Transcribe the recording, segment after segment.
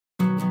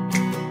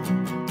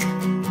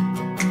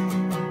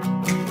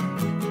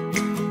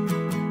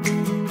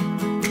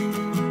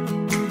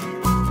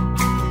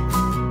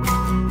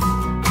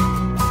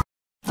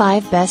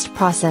5 Best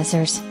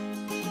Processors.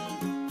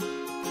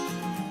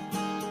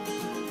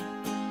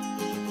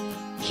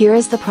 Here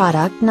is the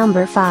product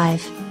number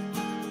 5.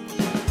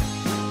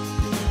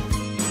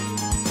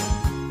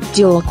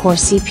 Dual-core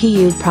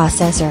CPU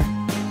processor.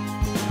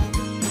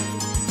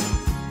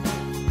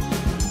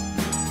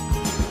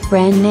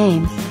 Brand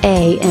name,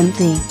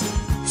 AMD.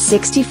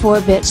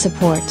 64-bit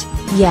support,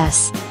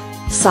 yes.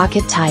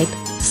 Socket type,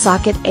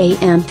 socket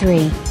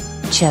AM3.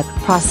 Chip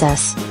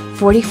process,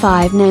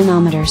 45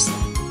 nanometers.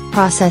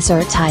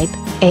 Processor type,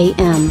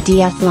 AMD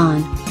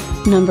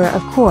XEON. Number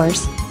of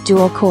cores,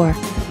 dual core.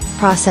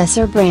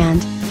 Processor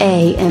brand,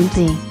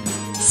 AMD.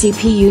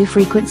 CPU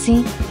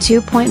frequency,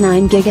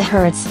 2.9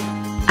 GHz.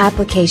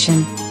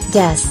 Application,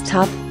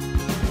 desktop.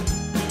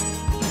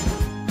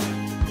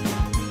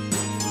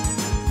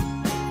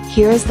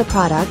 Here is the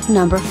product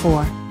number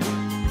 4.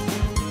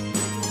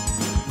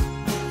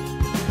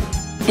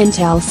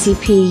 Intel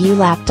CPU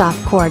Laptop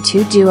Core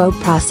 2 Duo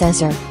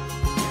Processor.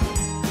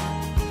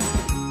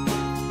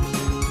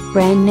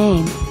 Brand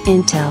name,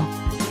 Intel.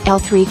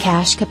 L3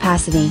 cache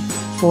capacity,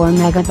 4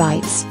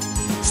 MB.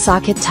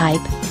 Socket type,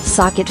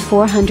 socket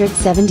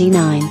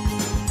 479.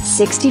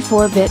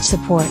 64-bit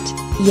support,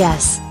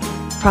 yes.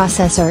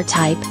 Processor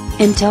type,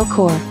 Intel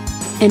Core.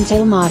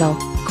 Intel model,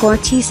 Core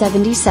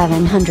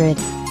T7700.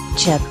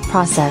 Chip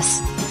process,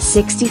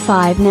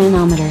 65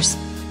 nanometers.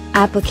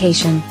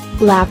 Application,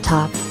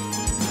 laptop.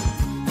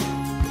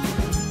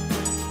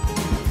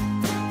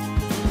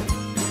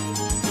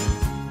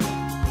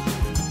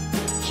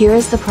 Here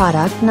is the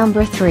product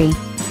number 3.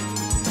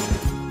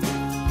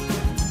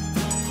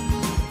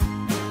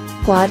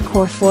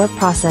 Quad-core 4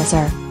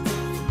 processor.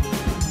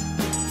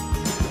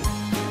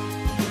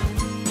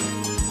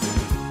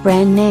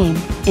 Brand name,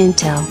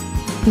 Intel.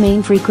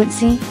 Main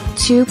frequency,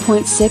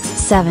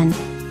 2.67.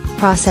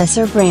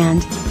 Processor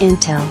brand,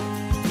 Intel.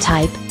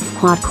 Type,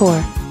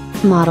 quad-core.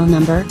 Model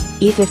number,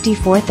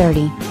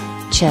 E5430.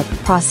 Chip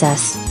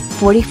process,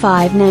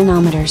 45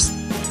 nanometers.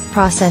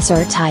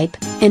 Processor type,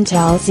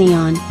 Intel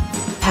Xeon.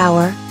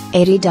 Power,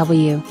 80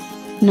 W.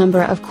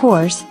 Number of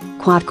cores,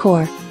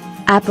 quad-core.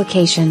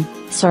 Application,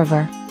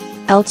 server.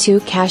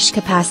 L2 cache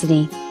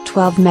capacity,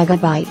 12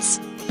 MB.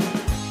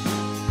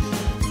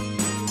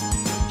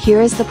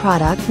 Here is the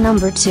product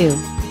number 2.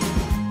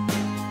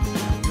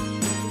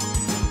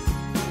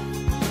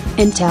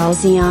 Intel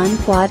Xeon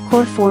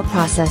Quad-Core 4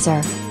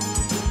 Processor.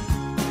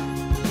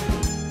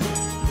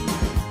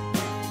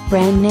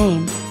 Brand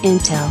name,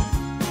 Intel.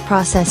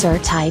 Processor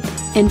type,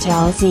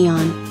 Intel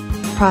Xeon.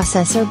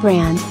 Processor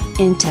brand,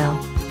 Intel.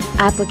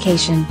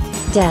 Application,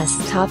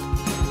 desktop.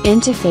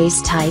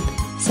 Interface type,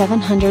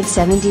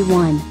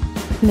 771.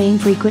 Main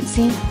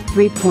frequency,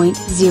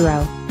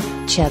 3.0.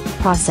 Chip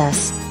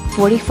process,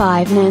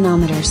 45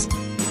 nanometers.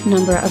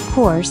 Number of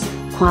cores,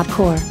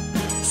 quad-core.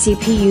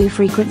 CPU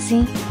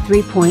frequency,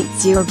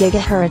 3.0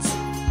 GHz.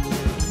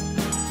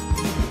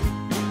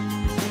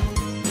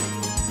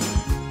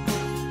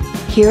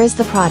 Here is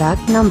the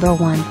product number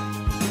 1.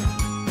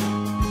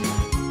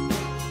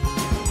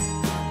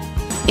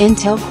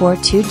 Intel Core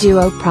 2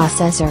 Duo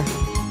Processor.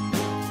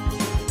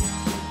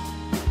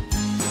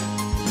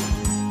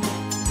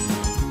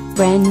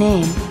 Brand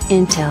name,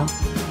 Intel.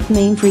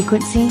 Main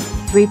frequency,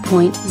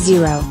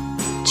 3.0.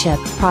 Chip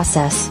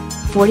process,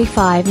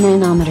 45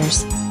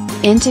 nanometers.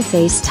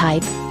 Interface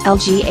type,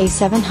 LGA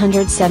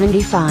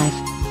 775.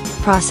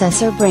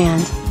 Processor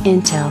brand,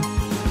 Intel.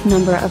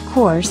 Number of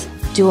cores,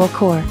 dual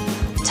core.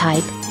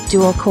 Type,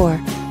 dual core.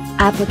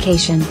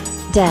 Application,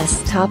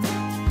 desktop.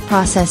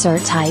 Processor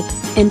type,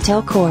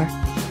 Intel Core.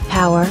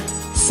 Power,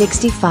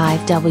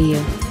 65 W.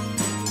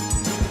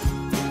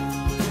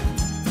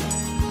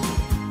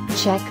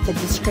 Check the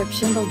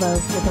description below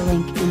for the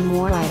link and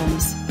more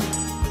items.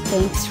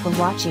 Thanks for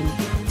watching.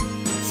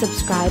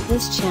 Subscribe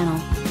this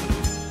channel.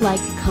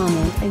 Like,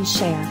 comment and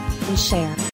share.